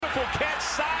Colossal catch,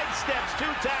 sidesteps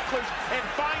two tacklers, and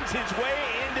finds his way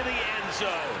into the end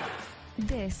zone.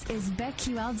 This is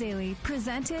BetQL Daily,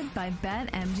 presented by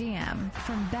BetMGM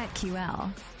from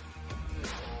BetQL.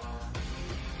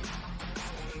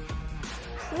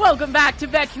 Welcome back to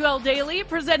BetQL Daily,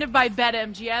 presented by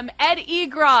BetMGM. Ed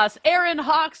Egros, Aaron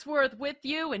Hawksworth with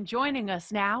you, and joining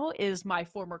us now is my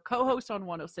former co-host on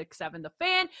 106.7 The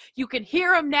Fan. You can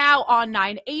hear him now on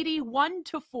 980, 1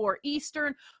 to 4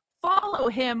 Eastern. Follow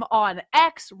him on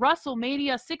X,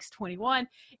 Russellmania621.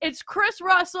 It's Chris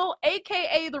Russell,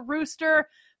 a.k.a. The Rooster.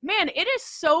 Man, it is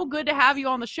so good to have you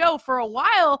on the show. For a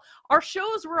while, our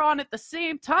shows were on at the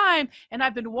same time, and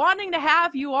I've been wanting to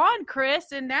have you on,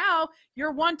 Chris, and now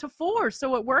you're 1 to 4,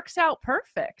 so it works out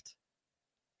perfect.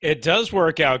 It does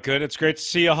work out good. It's great to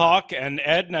see you, Hawk. And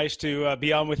Ed, nice to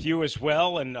be on with you as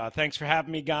well. And thanks for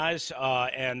having me, guys.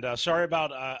 And sorry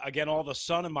about, again, all the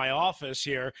sun in my office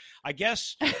here. I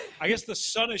guess the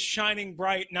sun is shining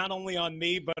bright not only on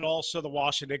me, but also the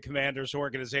Washington Commanders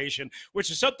organization,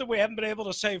 which is something we haven't been able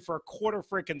to say for a quarter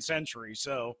freaking century.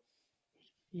 So,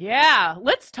 yeah,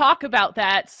 let's talk about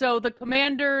that. So the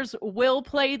Commanders will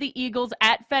play the Eagles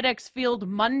at FedEx Field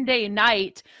Monday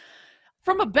night.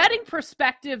 From a betting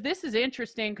perspective, this is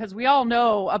interesting because we all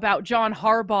know about John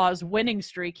Harbaugh's winning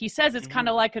streak. He says it's kind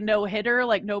of like a no-hitter,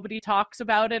 like nobody talks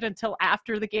about it until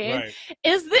after the game. Right.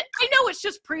 I know it's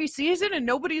just preseason and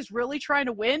nobody's really trying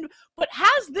to win, but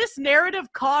has this narrative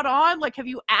caught on? Like, have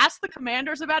you asked the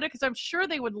Commanders about it? Because I'm sure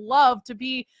they would love to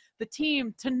be the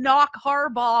team to knock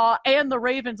Harbaugh and the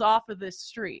Ravens off of this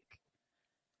streak.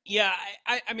 Yeah,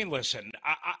 I mean, listen,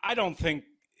 I don't think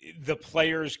the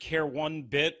players care one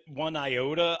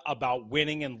iota about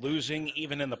winning and losing,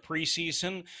 even in the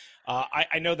preseason.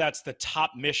 I know that's the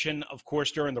top mission, of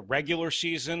course, during the regular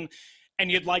season,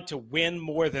 and you'd like to win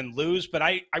more than lose, but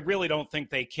I really don't think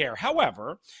they care.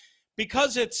 However,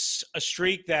 because it's a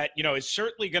streak that, is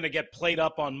certainly going to get played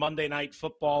up on Monday Night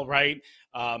Football, right?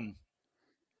 And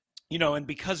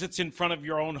because it's in front of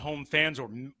your own home fans, or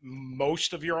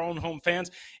most of your own home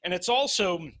fans, and it's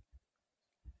also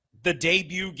the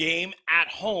debut game at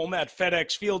home at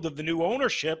FedEx Field of the new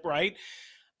ownership, right?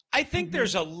 I think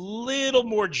there's a little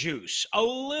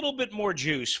bit more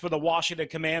juice for the Washington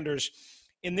Commanders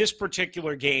in this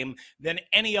particular game than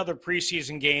any other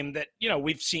preseason game that,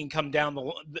 we've seen come down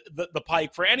the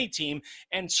pike for any team,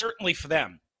 and certainly for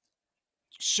them.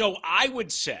 So I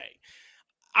would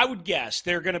guess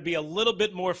they're going to be a little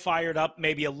bit more fired up,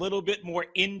 maybe a little bit more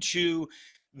into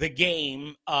the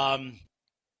game,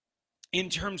 in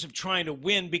terms of trying to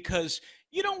win, because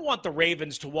you don't want the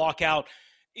Ravens to walk out.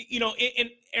 And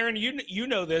Aaron, you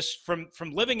know this from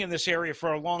living in this area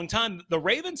for a long time. The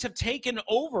Ravens have taken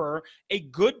over a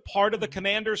good part of the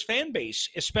Commanders fan base,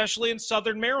 especially in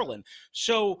Southern Maryland.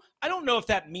 So I don't know if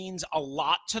that means a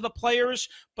lot to the players,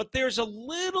 but there's a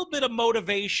little bit of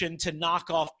motivation to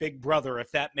knock off Big Brother,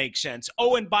 if that makes sense.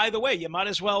 Oh, and by the way, you might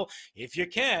as well, if you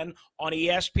can, on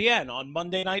ESPN, on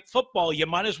Monday Night Football, you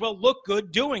might as well look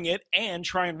good doing it and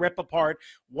try and rip apart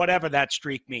whatever that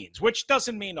streak means, which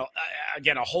doesn't mean,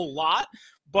 again, a whole lot.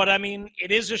 But, I mean,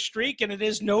 it is a streak and it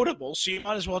is notable, so you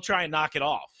might as well try and knock it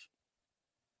off.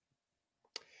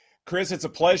 Chris, it's a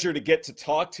pleasure to get to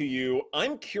talk to you.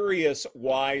 I'm curious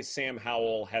why Sam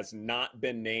Howell has not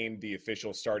been named the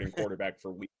official starting quarterback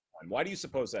for Week 1. Why do you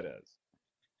suppose that is?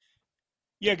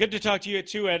 Yeah, good to talk to you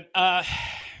too, Ed.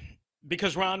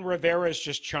 Because Ron Rivera is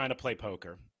just trying to play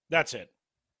poker. That's it.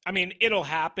 I mean, it'll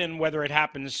happen whether it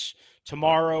happens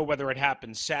tomorrow, whether it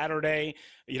happens Saturday.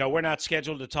 We're not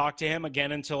scheduled to talk to him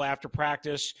again until after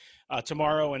practice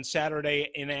tomorrow and Saturday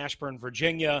in Ashburn,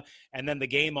 Virginia, and then the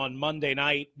game on Monday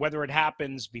night. Whether it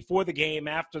happens before the game,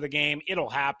 after the game, it'll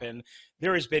happen.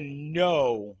 There has been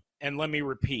no, and let me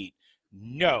repeat,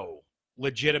 no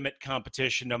legitimate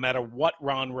competition, no matter what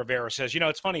Ron Rivera says.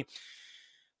 It's funny,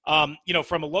 from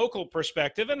a local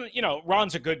perspective, and,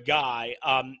 Ron's a good guy.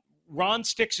 Ron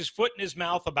sticks his foot in his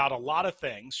mouth about a lot of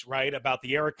things, right? About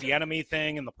the Eric Bieniemy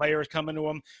thing and the players coming to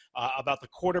him, about the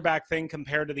quarterback thing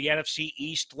compared to the NFC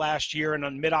East last year and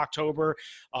on mid-October,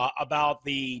 about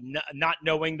the not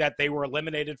knowing that they were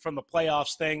eliminated from the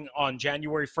playoffs thing on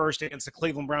January 1st against the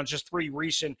Cleveland Browns, just three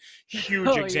recent huge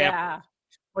examples. Yeah.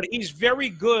 But he's very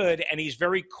good and he's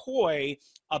very coy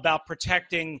about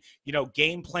protecting,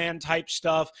 game plan type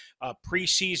stuff,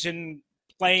 preseason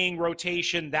playing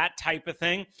rotation, that type of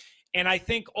thing. And I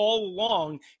think all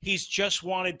along he's just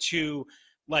wanted to,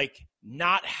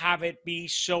 not have it be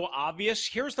so obvious.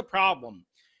 Here's the problem.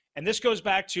 And this goes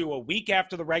back to a week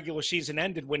after the regular season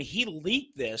ended when he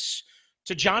leaked this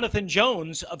to Jonathan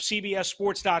Jones of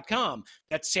CBSSports.com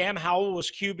that Sam Howell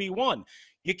was QB1.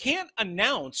 You can't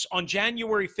announce on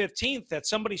January 15th that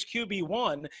somebody's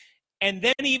QB1, and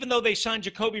then even though they signed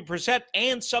Jacoby Brissett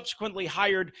and subsequently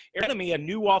hired Enemy, a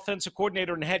new offensive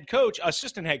coordinator and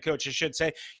assistant head coach, I should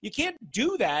say, you can't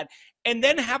do that and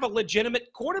then have a legitimate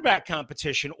quarterback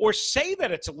competition or say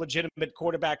that it's a legitimate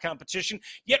quarterback competition.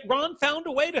 Yet Ron found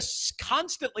a way to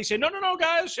constantly say, no,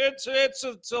 guys, it's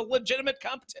a legitimate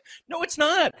competition. No, it's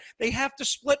not. They have to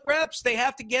split reps. They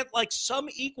have to get like some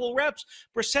equal reps.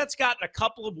 Brissett's gotten a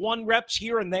couple of 1 reps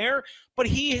here and there, but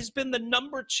he has been the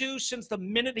number 2 since the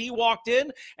minute he walked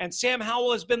in, and Sam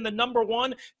Howell has been the number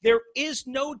 1. There is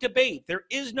no debate. There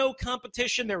is no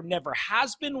competition. There never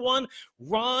has been one.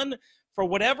 Ron, for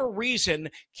whatever reason,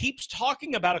 keeps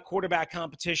talking about a quarterback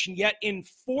competition, yet in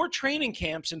 4 training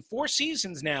camps and 4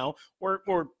 seasons now, or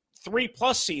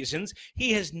 3+ seasons,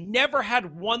 he has never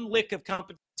had 1 lick of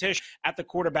competition at the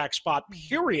quarterback spot,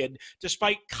 period,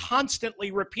 despite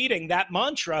constantly repeating that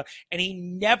mantra, and he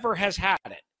never has had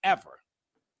it, ever.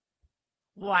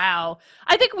 Wow.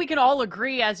 I think we can all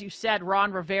agree, as you said,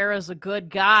 Ron Rivera is a good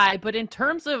guy, but in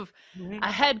terms of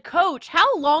a head coach,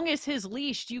 how long is his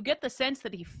leash? Do you get the sense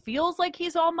that he feels like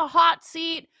he's on the hot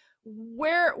seat?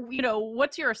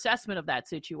 What's your assessment of that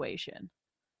situation?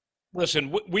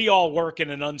 Listen, we all work in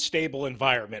an unstable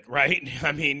environment, right?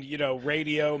 I mean,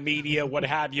 radio, media, what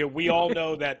have you. We all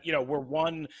know that, we're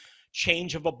one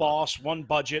change of a boss, one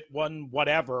budget, one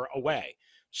whatever away.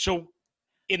 So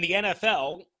in the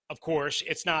NFL, of course,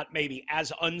 it's not maybe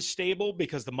as unstable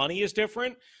because the money is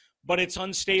different, but it's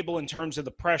unstable in terms of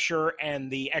the pressure and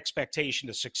the expectation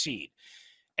to succeed.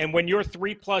 And when you're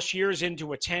 3+ years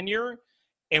into a tenure,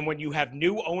 and when you have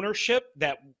new ownership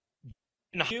that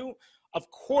you,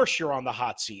 of course you're on the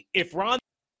hot seat. If Ron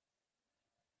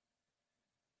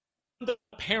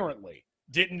apparently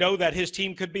didn't know that his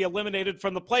team could be eliminated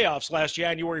from the playoffs last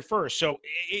January 1st. So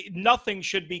nothing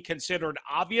should be considered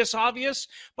obvious,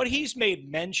 but he's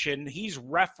made mention, he's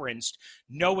referenced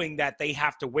knowing that they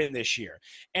have to win this year.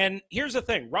 And here's the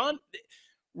thing, Ron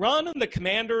and the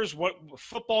Commanders, what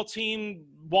football team,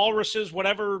 Walruses,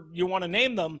 whatever you want to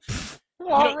name them,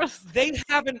 they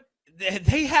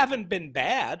haven't been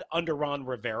bad under Ron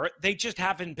Rivera. They just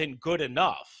haven't been good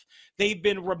enough. They've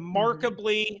been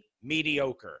remarkably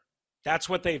mediocre. That's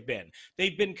what they've been.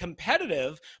 They've been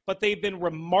competitive, but they've been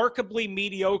remarkably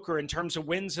mediocre in terms of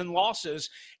wins and losses,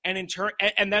 and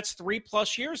and that's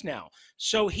 3+ years now.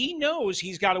 So he knows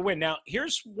he's got to win. Now,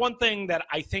 here's one thing that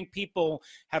I think people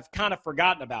have kind of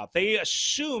forgotten about. They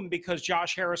assume because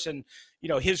Josh Harrison,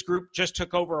 his group just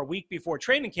took over a week before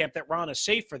training camp that Ron is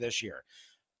safe for this year.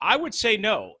 I would say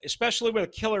no, especially with a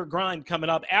killer grind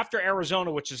coming up after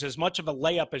Arizona, which is as much of a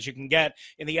layup as you can get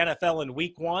in the NFL in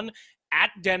week 1.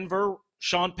 At Denver,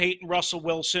 Sean Payton, Russell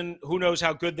Wilson, who knows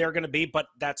how good they're going to be, but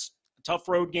that's a tough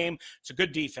road game. It's a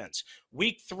good defense.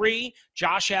 Week 3,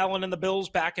 Josh Allen and the Bills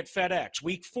back at FedEx.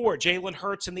 Week 4, Jalen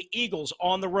Hurts and the Eagles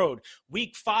on the road.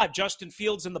 Week 5, Justin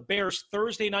Fields and the Bears,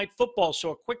 Thursday Night Football,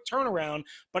 so a quick turnaround,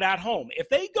 but at home. If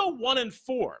they go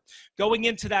 1-4 going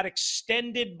into that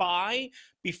extended bye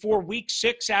before week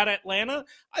 6 at Atlanta,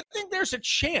 I think there's a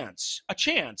chance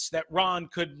that Ron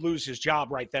could lose his job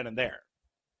right then and there.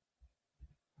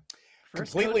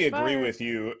 Completely agree with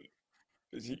you.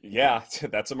 Yeah,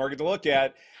 that's a market to look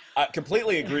at.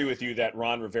 Completely agree with you that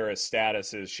Ron Rivera's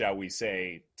status is, shall we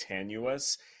say,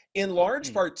 tenuous. In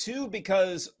large part, too,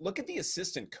 because look at the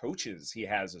assistant coaches he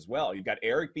has as well. You've got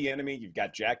Eric Bieniemy, you've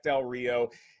got Jack Del Rio.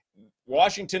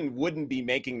 Washington wouldn't be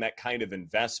making that kind of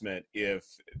investment if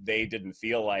they didn't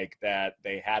feel like that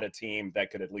they had a team that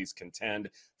could at least contend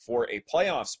for a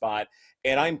playoff spot.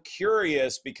 And I'm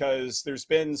curious because there's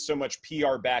been so much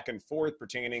PR back and forth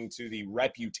pertaining to the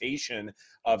reputation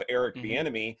of Eric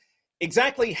Bieniemy.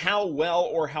 Exactly how well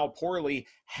or how poorly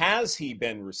has he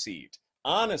been received?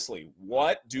 Honestly,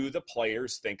 what do the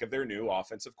players think of their new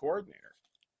offensive coordinator?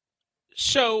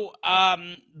 So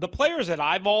the players that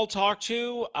I've all talked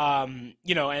to,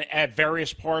 at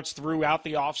various parts throughout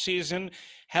the offseason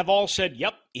have all said,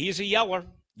 yep, he's a yeller.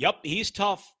 Yep, he's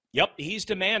tough. Yep, he's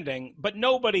demanding. But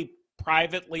nobody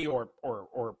privately or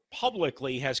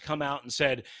publicly has come out and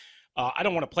said, I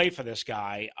don't want to play for this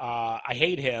guy. I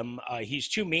hate him. He's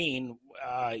too mean.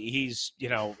 He's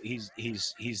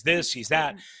this, he's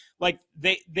that. Like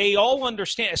they all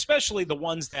understand, especially the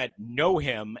ones that know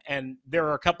him. And there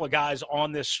are a couple of guys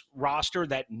on this roster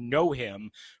that know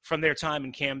him from their time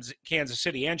in Kansas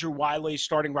City. Andrew Wiley,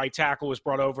 starting right tackle, was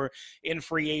brought over in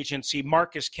free agency.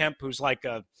 Marcus Kemp, who's like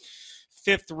a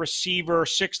fifth receiver,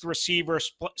 sixth receiver,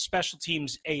 special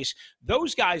teams ace.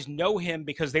 Those guys know him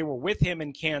because they were with him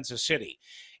in Kansas City.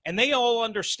 And they all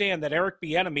understand that Eric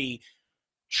Bieniemy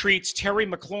treats Terry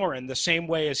McLaurin the same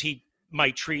way as he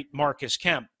might treat Marcus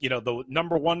Kemp, the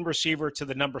number 1 receiver to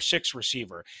the number 6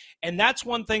 receiver. And that's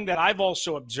one thing that I've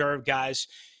also observed, guys,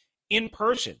 in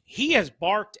person. He has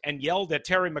barked and yelled at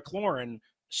Terry McLaurin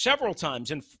several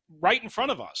times right in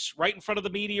front of us, right in front of the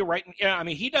media,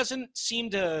 he doesn't seem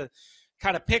to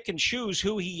kind of pick and choose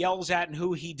who he yells at and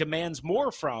who he demands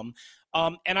more from.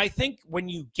 And I think when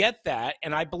you get that,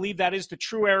 and I believe that is the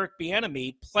true Eric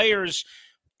Bieniemy, players,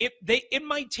 it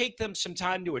might take them some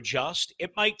time to adjust.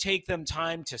 It might take them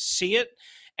time to see it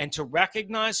and to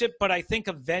recognize it. But I think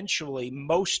eventually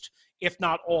most, if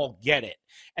not all, get it.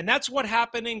 And that's what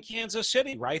happened in Kansas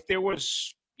City, right? There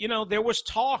was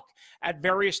talk at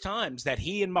various times that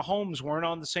he and Mahomes weren't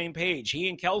on the same page. He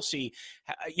and Kelsey,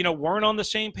 weren't on the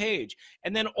same page.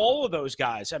 And then all of those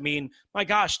guys, my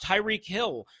gosh, Tyreek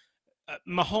Hill,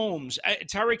 Mahomes,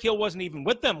 Tyreek Hill wasn't even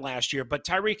with them last year, but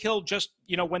Tyreek Hill just,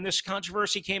 when this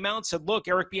controversy came out, said, look,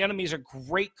 Eric Bieniemy is a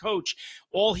great coach.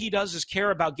 All he does is care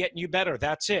about getting you better.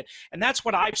 That's it. And that's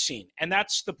what I've seen. And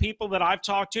that's the people that I've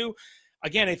talked to.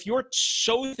 Again, if you're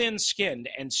so thin-skinned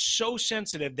and so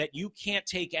sensitive that you can't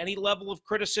take any level of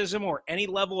criticism or any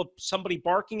level of somebody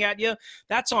barking at you,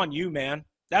 that's on you, man.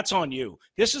 That's on you.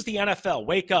 This is the NFL.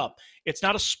 Wake up. It's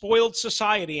not a spoiled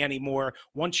society anymore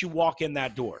once you walk in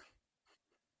that door.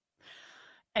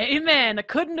 Amen. I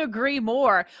couldn't agree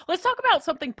more. Let's talk about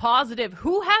something positive.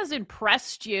 Who has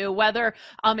impressed you, whether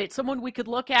it's someone we could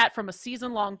look at from a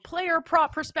season-long player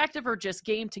prop perspective or just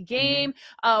game to game?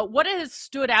 What has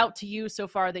stood out to you so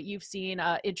far that you've seen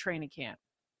in training camp?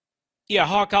 Yeah,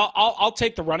 Hawk, I'll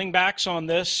take the running backs on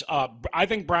this. I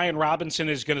think Brian Robinson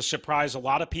is going to surprise a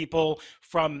lot of people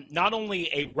from not only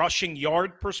a rushing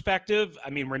yard perspective.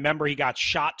 Remember, he got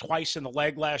shot twice in the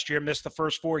leg last year, missed the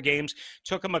first 4 games.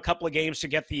 Took him a couple of games to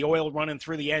get the oil running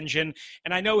through the engine.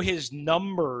 And I know his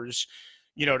numbers,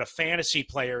 to fantasy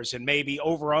players and maybe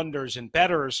over-unders and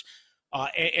bettors,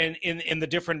 and in the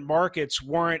different markets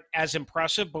weren't as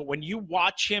impressive. But when you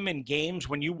watch him in games,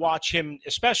 when you watch him,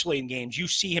 especially in games, you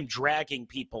see him dragging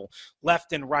people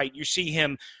left and right. You see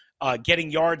him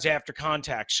getting yards after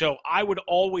contact. So I would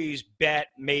always bet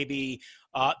maybe,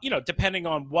 depending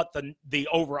on what the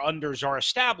over-unders are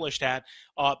established at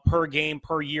per game,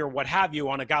 per year, what have you,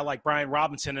 on a guy like Brian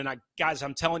Robinson. And guys,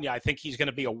 I'm telling you, I think he's going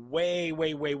to be a way,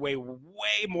 way, way, way,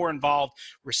 way more involved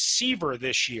receiver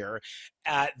this year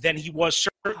than he was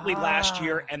certainly last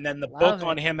year, and then the book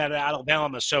on him at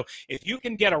Alabama. So if you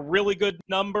can get a really good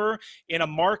number in a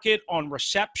market on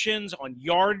receptions, on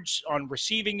yards, on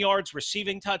receiving yards,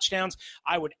 receiving touchdowns,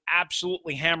 I would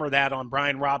absolutely hammer that on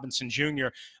Brian Robinson Jr.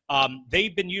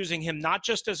 They've been using him not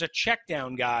just as a check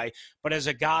down guy, but as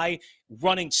a guy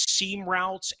running seam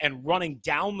routes and running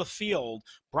down the field.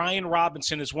 Brian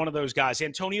Robinson is one of those guys.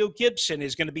 Antonio Gibson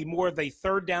is going to be more of a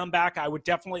third down back. I would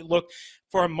definitely look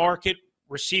for a market,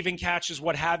 receiving catches,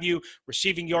 what have you,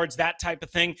 receiving yards, that type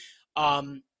of thing.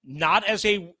 Not as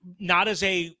a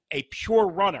pure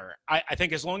runner. I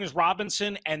think as long as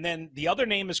Robinson, and then the other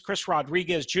name is Chris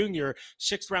Rodriguez Jr.,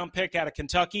 6th-round pick out of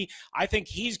Kentucky. I think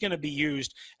he's going to be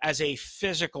used as a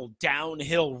physical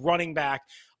downhill running back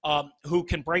who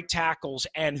can break tackles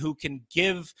and who can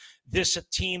give this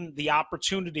team the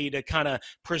opportunity to kind of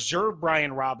preserve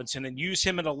Brian Robinson and use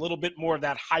him in a little bit more of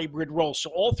that hybrid role. So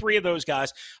all 3 of those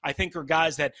guys, I think, are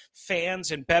guys that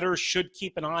fans and bettors should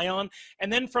keep an eye on.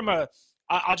 And then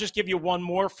I'll just give you one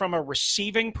more from a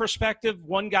receiving perspective.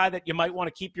 One guy that you might want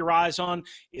to keep your eyes on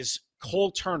is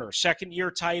Cole Turner,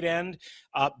 2nd-year tight end,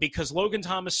 because Logan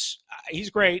Thomas, he's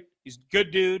great. He's a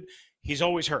good dude. He's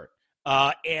always hurt.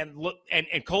 And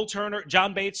Cole Turner,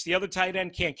 John Bates, the other tight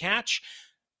end, can't catch.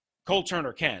 Cole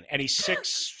Turner can, and he's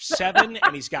 6'7",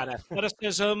 and he's got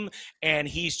athleticism, and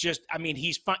he's just,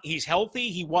 he's healthy.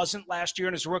 He wasn't last year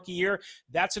in his rookie year.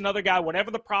 That's another guy,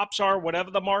 whatever the props are, whatever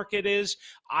the market is,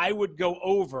 I would go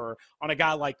over on a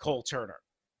guy like Cole Turner.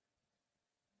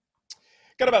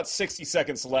 Got about 60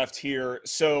 seconds left here.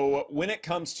 So when it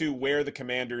comes to where the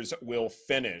Commanders will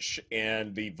finish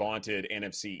in the vaunted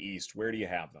NFC East, where do you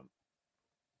have them?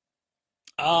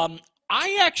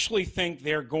 I actually think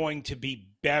they're going to be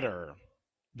better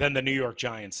than the New York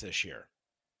Giants this year.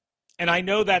 And I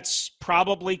know that's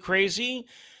probably crazy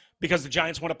because the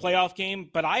Giants won a playoff game,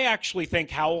 but I actually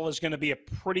think Howell is going to be a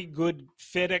pretty good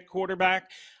fit at quarterback.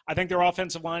 I think their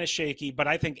offensive line is shaky, but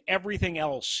I think everything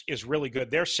else is really good.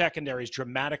 Their secondary is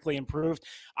dramatically improved.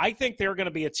 I think they're going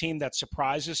to be a team that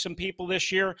surprises some people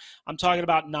this year. I'm talking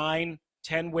about 9-10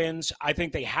 wins. I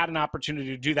think they had an opportunity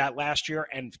to do that last year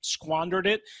and squandered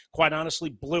it, quite honestly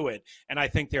blew it. And I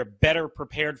think they're better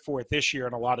prepared for it this year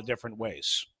in a lot of different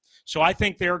ways. So I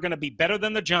think they're going to be better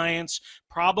than the Giants,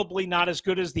 probably not as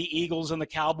good as the Eagles and the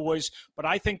Cowboys, but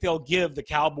I think they'll give the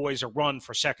Cowboys a run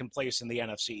for second place in the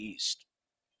NFC East.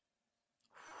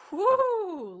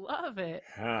 Woo, love it.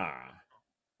 Huh.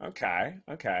 Okay.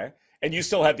 And you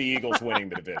still have the Eagles winning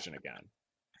the division again.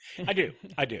 I do.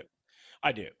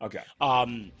 Okay.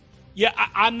 Yeah,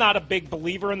 I'm not a big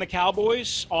believer in the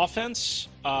Cowboys offense,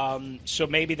 so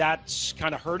maybe that's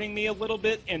kind of hurting me a little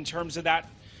bit in terms of that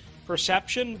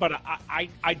perception, but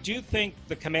I do think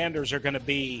the Commanders are going to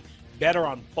be better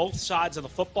on both sides of the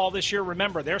football this year.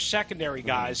 Remember, their secondary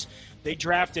guys, they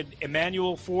drafted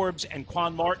Emmanuel Forbes and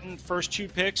Quan Martin, first 2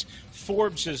 picks.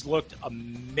 Forbes has looked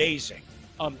amazing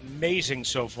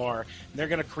so far. They're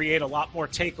going to create a lot more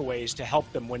takeaways to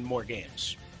help them win more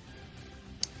games.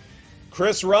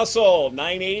 Chris Russell,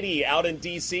 980 out in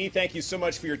D.C. Thank you so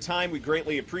much for your time. We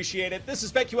greatly appreciate it. This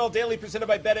is BetQL Daily presented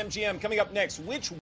by BetMGM. Coming up next, which